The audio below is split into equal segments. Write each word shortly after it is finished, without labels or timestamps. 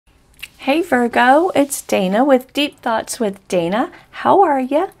Hey Virgo, it's Dana with Deep Thoughts with Dana. How are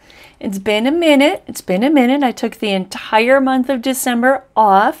you? It's been a minute. I took the entire month of December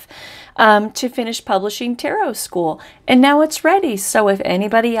off to finish publishing tarot school, and now it's ready. So if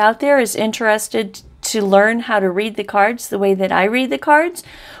anybody out there is interested to learn how to read the cards the way that I read the cards,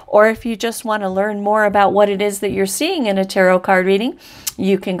 or if you just want to learn more about what it is that you're seeing in a tarot card reading,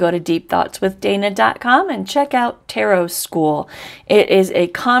 you can go to deepthoughtswithdana.com and check out Tarot School. It is a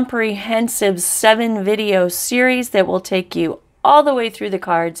comprehensive 7-video series that will take you all the way through the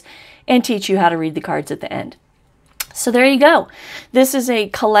cards and teach you how to read the cards at the end. So there you go. This is a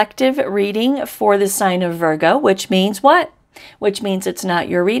collective reading for the sign of Virgo, which means what? Which means it's not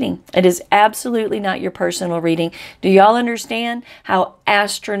your reading. It is absolutely not your personal reading. Do y'all understand how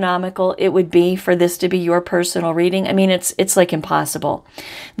astronomical it would be for this to be your personal reading? I mean, it's like impossible.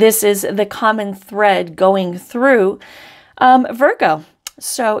 This is the common thread going through Virgo.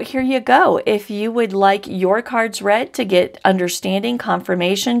 So here you go. If you would like your cards read to get understanding,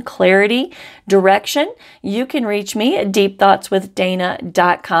 confirmation, clarity, direction, you can reach me at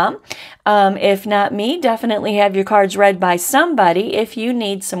deepthoughtswithdana.com. If not me, definitely have your cards read by somebody if you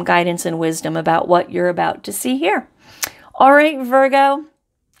need some guidance and wisdom about what you're about to see here. All right, Virgo,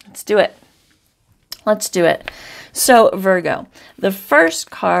 let's do it. Let's do it. So Virgo, the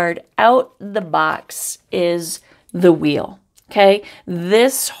first card out the box is the Wheel. Okay,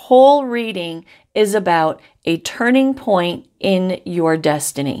 this whole reading is about a turning point in your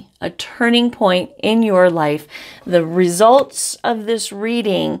destiny, a turning point in your life. The results of this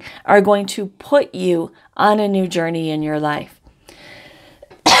reading are going to put you on a new journey in your life.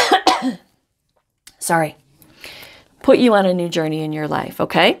 Sorry. Put you on a new journey in your life,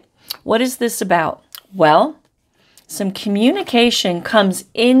 okay? What is this about? Well, some communication comes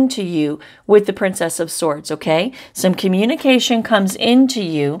into you with the Princess of Swords, okay? Some communication comes into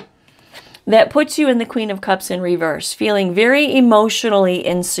you that puts you in the Queen of Cups in reverse, feeling very emotionally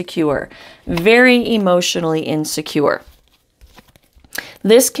insecure. Very emotionally insecure.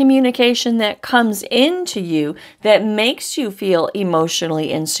 This communication that comes into you that makes you feel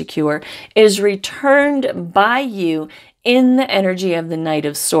emotionally insecure is returned by you in the energy of the Knight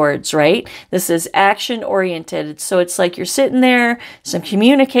of Swords, right? This is action oriented. So it's like you're sitting there, some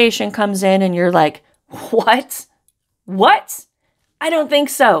communication comes in and you're like, what? What? I don't think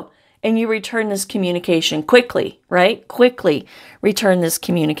so. And you return this communication quickly, right? Quickly return this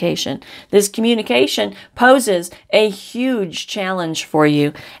communication. This communication poses a huge challenge for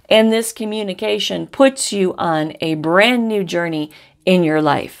you. And this communication puts you on a brand new journey in your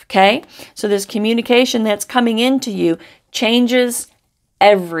life, okay? So this communication that's coming into you changes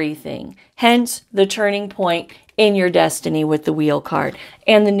everything. Hence the turning point in your destiny with the Wheel card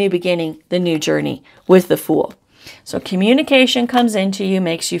and the new beginning, the new journey with the Fool. So communication comes into you,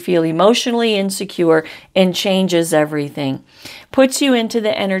 makes you feel emotionally insecure, and changes everything. Puts you into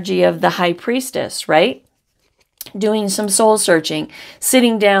the energy of the High Priestess, right? Doing some soul searching,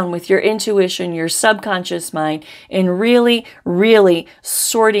 sitting down with your intuition, your subconscious mind, and really, really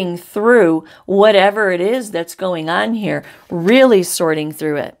sorting through whatever it is that's going on here, really sorting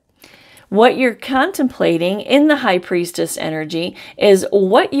through it. What you're contemplating in the High Priestess energy is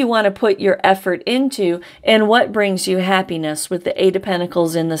what you want to put your effort into and what brings you happiness with the Eight of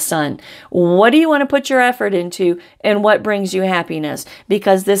Pentacles in the Sun. What do you want to put your effort into and what brings you happiness?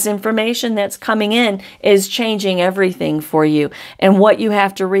 Because this information that's coming in is changing everything for you. And what you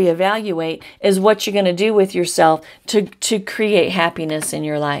have to reevaluate is what you're going to do with yourself to create happiness in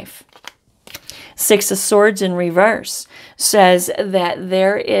your life. Six of Swords in reverse says that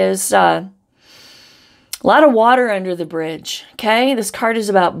there is a lot of water under the bridge, okay? This card is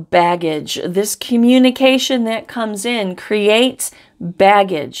about baggage. This communication that comes in creates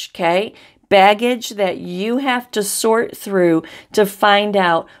baggage, okay? Baggage that you have to sort through to find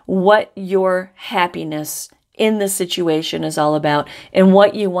out what your happiness in the situation is all about and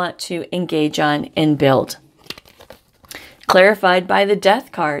what you want to engage on and build. Clarified by the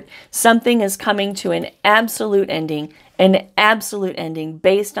Death card. Something is coming to an absolute ending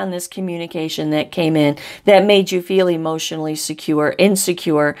based on this communication that came in that made you feel emotionally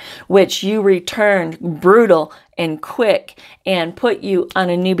insecure, which you returned brutal and quick and put you on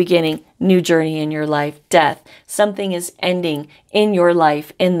a new beginning, new journey in your life. Death. Something is ending in your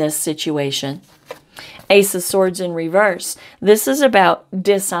life in this situation. Ace of Swords in reverse. This is about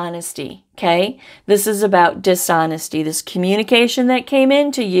dishonesty, okay? This is about dishonesty. This communication that came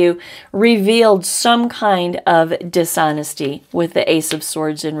into you revealed some kind of dishonesty with the Ace of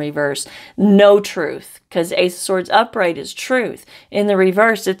Swords in reverse. No truth, because Ace of Swords upright is truth. In the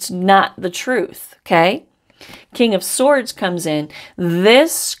reverse, it's not the truth, okay? King of Swords comes in.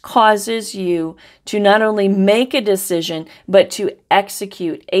 This causes you to not only make a decision, but to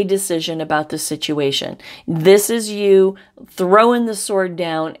execute a decision about the situation. This is you throwing the sword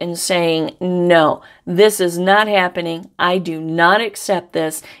down and saying, no, this is not happening. I do not accept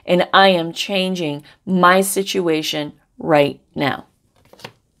this, and I am changing my situation right now.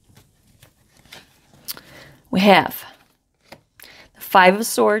 We have the Five of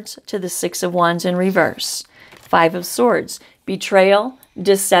Swords to the Six of Wands in reverse. Five of Swords, betrayal,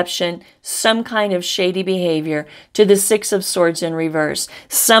 deception, some kind of shady behavior, to the Six of Swords in reverse.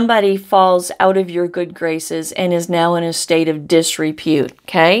 Somebody falls out of your good graces and is now in a state of disrepute,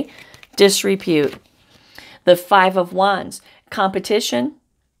 okay? Disrepute. The Five of Wands, competition.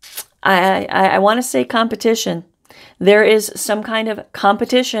 I want to say competition. There is some kind of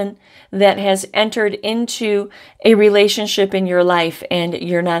competition that has entered into a relationship in your life and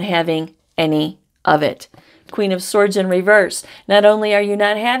you're not having any of it. Queen of Swords in reverse. Not only are you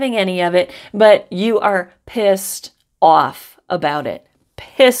not having any of it, but you are pissed off about it.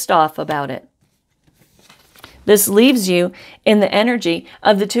 Pissed off about it. This leaves you in the energy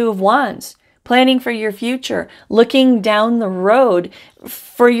of the Two of Wands, planning for your future, looking down the road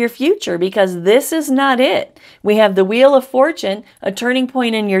for your future, because this is not it. We have the Wheel of Fortune, a turning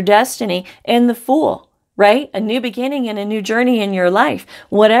point in your destiny, and the Fool. Right? A new beginning and a new journey in your life.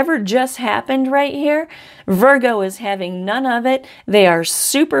 Whatever just happened right here, Virgo is having none of it. They are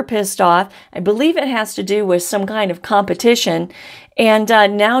super pissed off. I believe it has to do with some kind of competition. And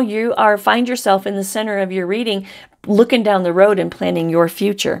now you find yourself in the center of your reading, looking down the road and planning your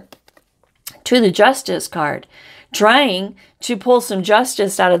future. To the Justice card, trying to pull some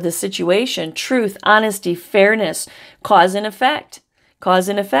justice out of the situation. Truth, honesty, fairness, cause and effect. Cause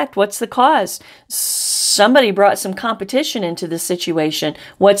and effect. What's the cause? Somebody brought some competition into the situation.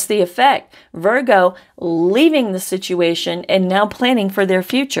 What's the effect? Virgo leaving the situation and now planning for their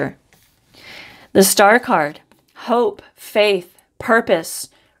future. The Star card. Hope, faith, purpose,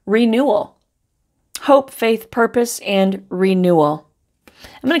 renewal. Hope, faith, purpose, and renewal.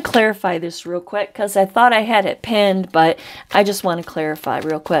 I'm going to clarify this real quick because I thought I had it pinned, but I just want to clarify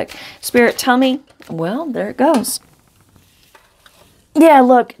real quick. Spirit, tell me. Well, there it goes. Yeah,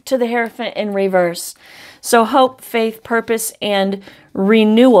 look, to the Hierophant in reverse. So hope, faith, purpose, and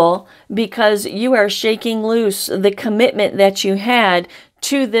renewal, because you are shaking loose the commitment that you had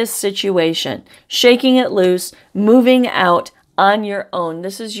to this situation. Shaking it loose, moving out on your own.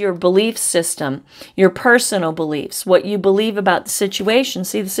 This is your belief system, your personal beliefs, what you believe about the situation.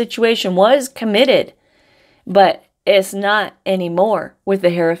 See, the situation was committed, but it's not anymore with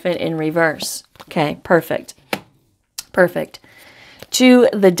the Hierophant in reverse. Okay, perfect. Perfect. To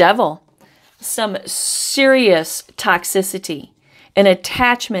the Devil, some serious toxicity, an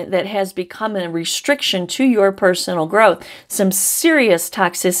attachment that has become a restriction to your personal growth. Some serious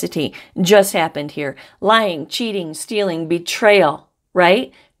toxicity just happened here. Lying, cheating, stealing, betrayal,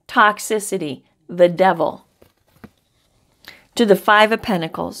 right? Toxicity, the Devil. To the Five of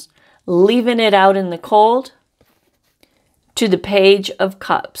Pentacles, leaving it out in the cold. To the Page of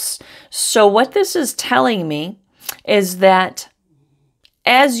Cups. So what this is telling me is that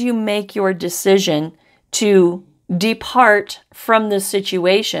as you make your decision to depart from the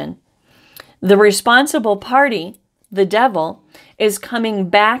situation, the responsible party, the Devil, is coming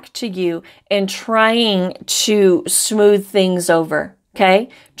back to you and trying to smooth things over. Okay?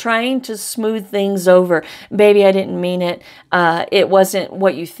 Trying to smooth things over. Baby, I didn't mean it. It wasn't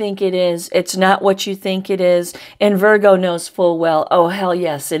what you think it is. It's not what you think it is. And Virgo knows full well, oh, hell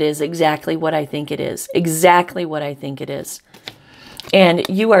yes, it is exactly what I think it is. Exactly what I think it is. And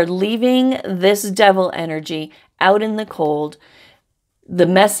you are leaving this Devil energy out in the cold. The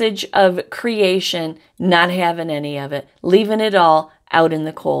message of creation, not having any of it. Leaving it all out in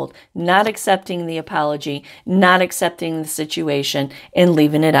the cold. Not accepting the apology. Not accepting the situation. And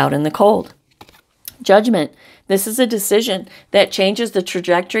leaving it out in the cold. Judgment. This is a decision that changes the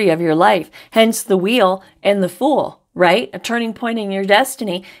trajectory of your life. Hence the Wheel and the Fool. Right? A turning point in your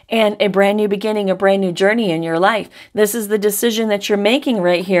destiny and a brand new beginning, a brand new journey in your life. This is the decision that you're making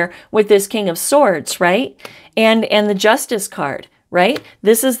right here with this King of Swords, right? And the Justice card, right?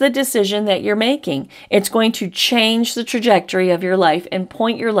 This is the decision that you're making. It's going to change the trajectory of your life and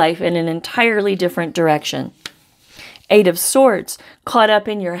point your life in an entirely different direction. Eight of Swords, caught up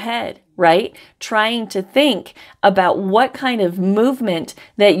in your head, right? Trying to think about what kind of movement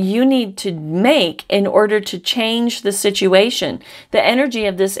that you need to make in order to change the situation. The energy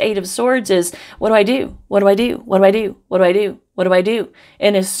of this Eight of Swords is, what do I do? What do I do? What do I do? What do I do? What do I do?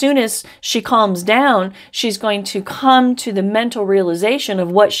 And as soon as she calms down, she's going to come to the mental realization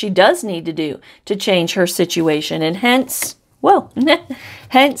of what she does need to do to change her situation. And hence, whoa,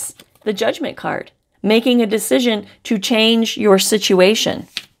 hence the Judgment card, making a decision to change your situation.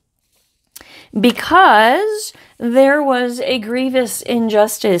 Because there was a grievous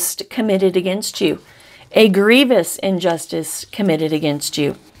injustice committed against you. A grievous injustice committed against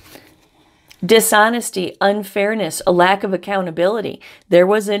you. Dishonesty, unfairness, a lack of accountability. There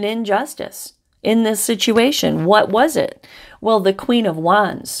was an injustice in this situation. What was it? Well, the Queen of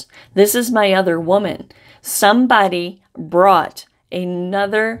Wands. This is my other woman. Somebody brought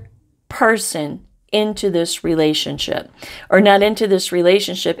another person into this relationship. Or not into this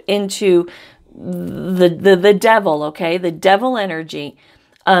relationship, into the devil, okay? The devil energy.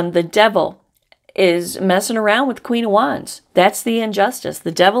 The devil is messing around with Queen of Wands. That's the injustice. The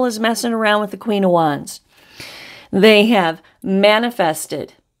devil is messing around with the Queen of Wands. They have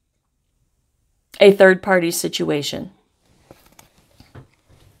manifested a third-party situation.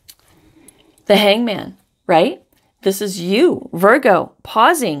 The Hangman, right? This is you, Virgo,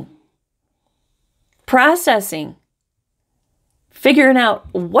 pausing, processing, figuring out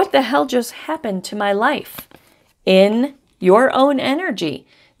what the hell just happened to my life in your own energy.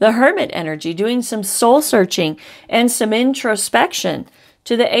 The Hermit energy, doing some soul searching and some introspection,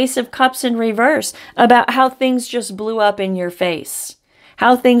 to the Ace of Cups in reverse about how things just blew up in your face.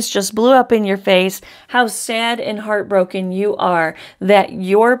 How things just blew up in your face, how sad and heartbroken you are that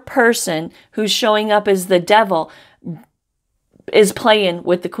your person who's showing up as the devil is playing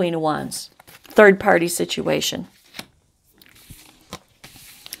with the Queen of Wands. Third party situation.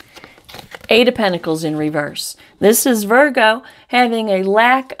 Eight of Pentacles in reverse. This is Virgo having a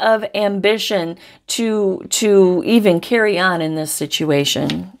lack of ambition to even carry on in this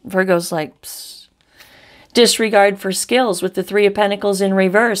situation. Virgo's like, psst. Disregard for skills with the Three of Pentacles in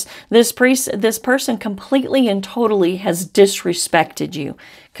reverse. This person completely and totally has disrespected you.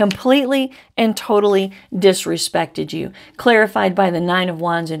 Completely and totally disrespected you. Clarified by the Nine of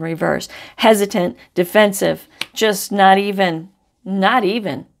Wands in reverse. Hesitant, defensive, just not even.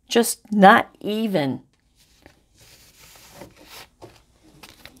 Just not even.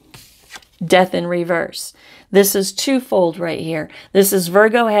 Death in reverse. This is twofold right here. This is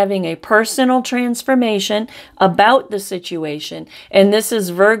Virgo having a personal transformation about the situation. And this is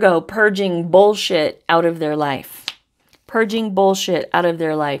Virgo purging bullshit out of their life. Purging bullshit out of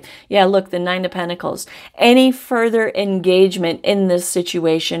their life. Yeah, look, the Nine of Pentacles. Any further engagement in this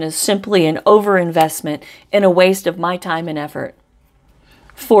situation is simply an overinvestment and a waste of my time and effort.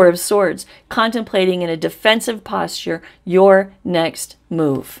 Four of Swords, contemplating in a defensive posture your next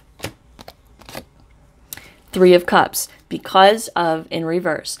move. Three of Cups, because of, in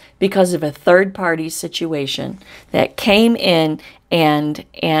reverse, because of a third-party situation that came in and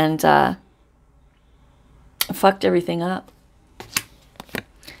fucked everything up.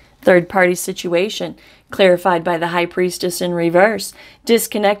 Third-party situation, clarified by the High Priestess in reverse,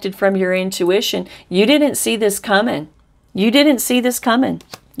 disconnected from your intuition. You didn't see this coming. You didn't see this coming.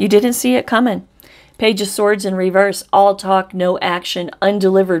 You didn't see it coming. Page of Swords in reverse. All talk, no action,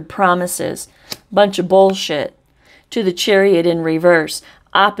 undelivered promises. Bunch of bullshit. To the Chariot in reverse.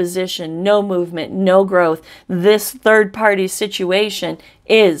 Opposition, no movement, no growth. This third-party situation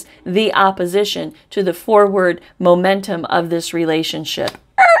is the opposition to the forward momentum of this relationship.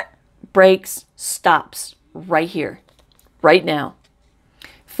 Breaks, stops right here, right now.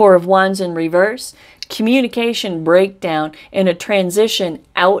 Four of Wands in reverse. Communication breakdown and a transition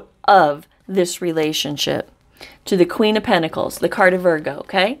out of this relationship. To the Queen of Pentacles, the card of Virgo,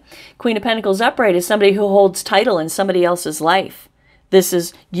 okay? Queen of Pentacles upright is somebody who holds title in somebody else's life. This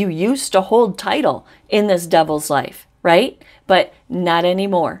is, you used to hold title in this devil's life, right? But not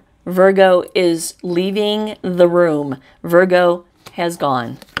anymore. Virgo is leaving the room. Virgo has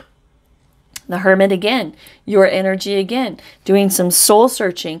gone. The Hermit again, your energy again, doing some soul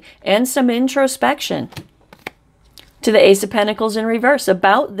searching and some introspection. To the Ace of Pentacles in reverse,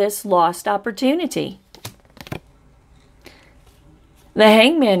 about this lost opportunity. The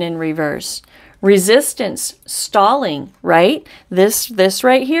Hangman in reverse, resistance, stalling, right? This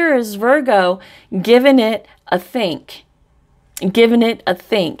right here is Virgo giving it a think. Giving it a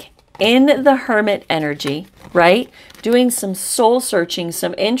think. In the Hermit energy, right? Doing some soul searching,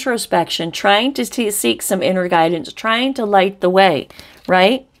 some introspection, trying to seek some inner guidance, trying to light the way,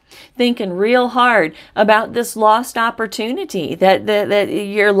 right? thinking real hard about this lost opportunity, that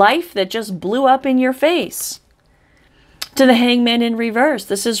your life that just blew up in your face. To the Hangman in reverse,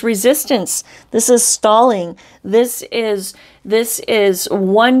 this is resistance. This is stalling. This is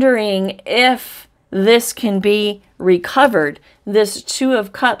wondering if this can be recovered. This Two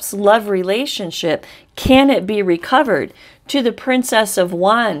of Cups love relationship, can it be recovered? To the Princess of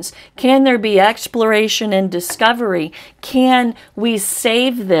Wands, can there be exploration and discovery? Can we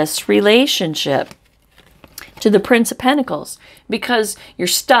save this relationship? To the Prince of Pentacles, because you're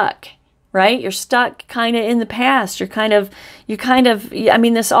stuck, right? You're stuck kind of in the past. I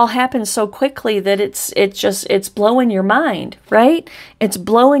mean, this all happens so quickly that it's blowing your mind, right? It's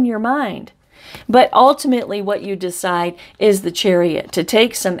blowing your mind. But ultimately what you decide is the Chariot, to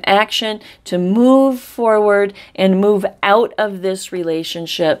take some action, to move forward and move out of this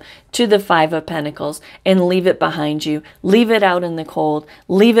relationship to the Five of Pentacles and leave it behind you. Leave it out in the cold,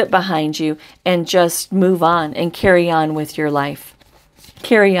 leave it behind you, and just move on and carry on with your life.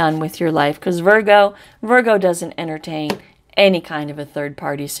 Carry on with your life, because Virgo doesn't entertain any kind of a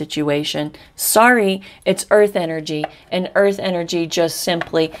third-party situation. Sorry, it's earth energy, and earth energy just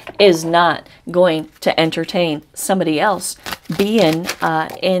simply is not going to entertain somebody else being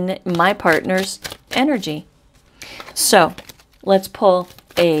in my partner's energy. So let's pull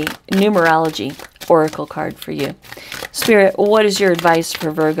a numerology oracle card for you. Spirit, what is your advice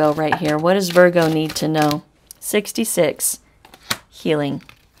for Virgo right here? What does Virgo need to know? 66, healing.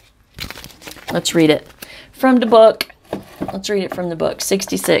 Let's read it from the book. Let's read it from the book.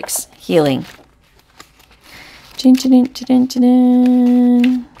 66, healing.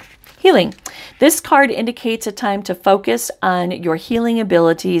 Healing. This card indicates a time to focus on your healing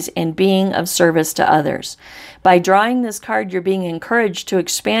abilities and being of service to others. By drawing this card, you're being encouraged to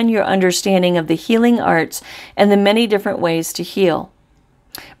expand your understanding of the healing arts and the many different ways to heal.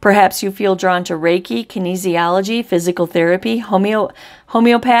 Perhaps you feel drawn to Reiki, kinesiology, physical therapy,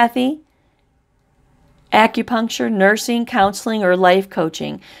 homeopathy, acupuncture, nursing, counseling, or life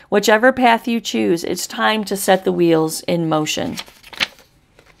coaching. Whichever path you choose, it's time to set the wheels in motion.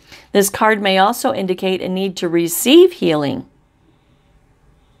 This card may also indicate a need to receive healing.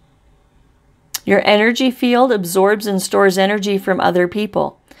 Your energy field absorbs and stores energy from other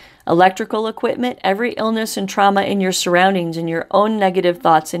people. Electrical equipment, every illness and trauma in your surroundings, and your own negative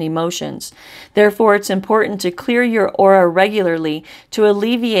thoughts and emotions. Therefore, it's important to clear your aura regularly to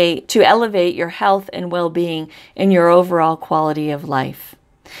elevate your health and well-being and your overall quality of life.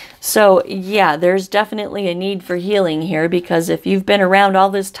 So, yeah, there's definitely a need for healing here, because if you've been around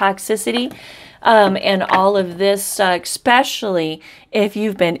all this toxicity, and all of this, especially if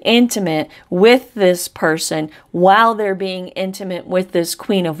you've been intimate with this person while they're being intimate with this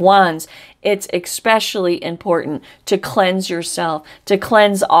Queen of Wands, it's especially important to cleanse yourself, to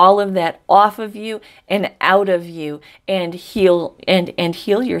cleanse all of that off of you and out of you, and heal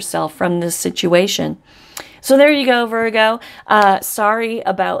yourself from this situation. So there you go, Virgo. Sorry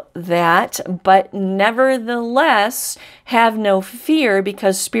about that, but nevertheless, have no fear,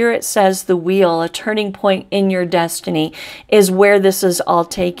 because Spirit says the wheel, a turning point in your destiny, is where this is all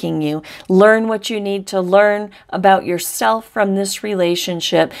taking you. Learn what you need to learn about yourself from this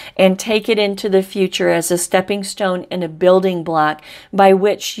relationship and take it into the future as a stepping stone and a building block by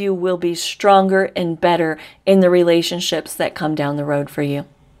which you will be stronger and better in the relationships that come down the road for you.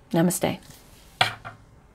 Namaste.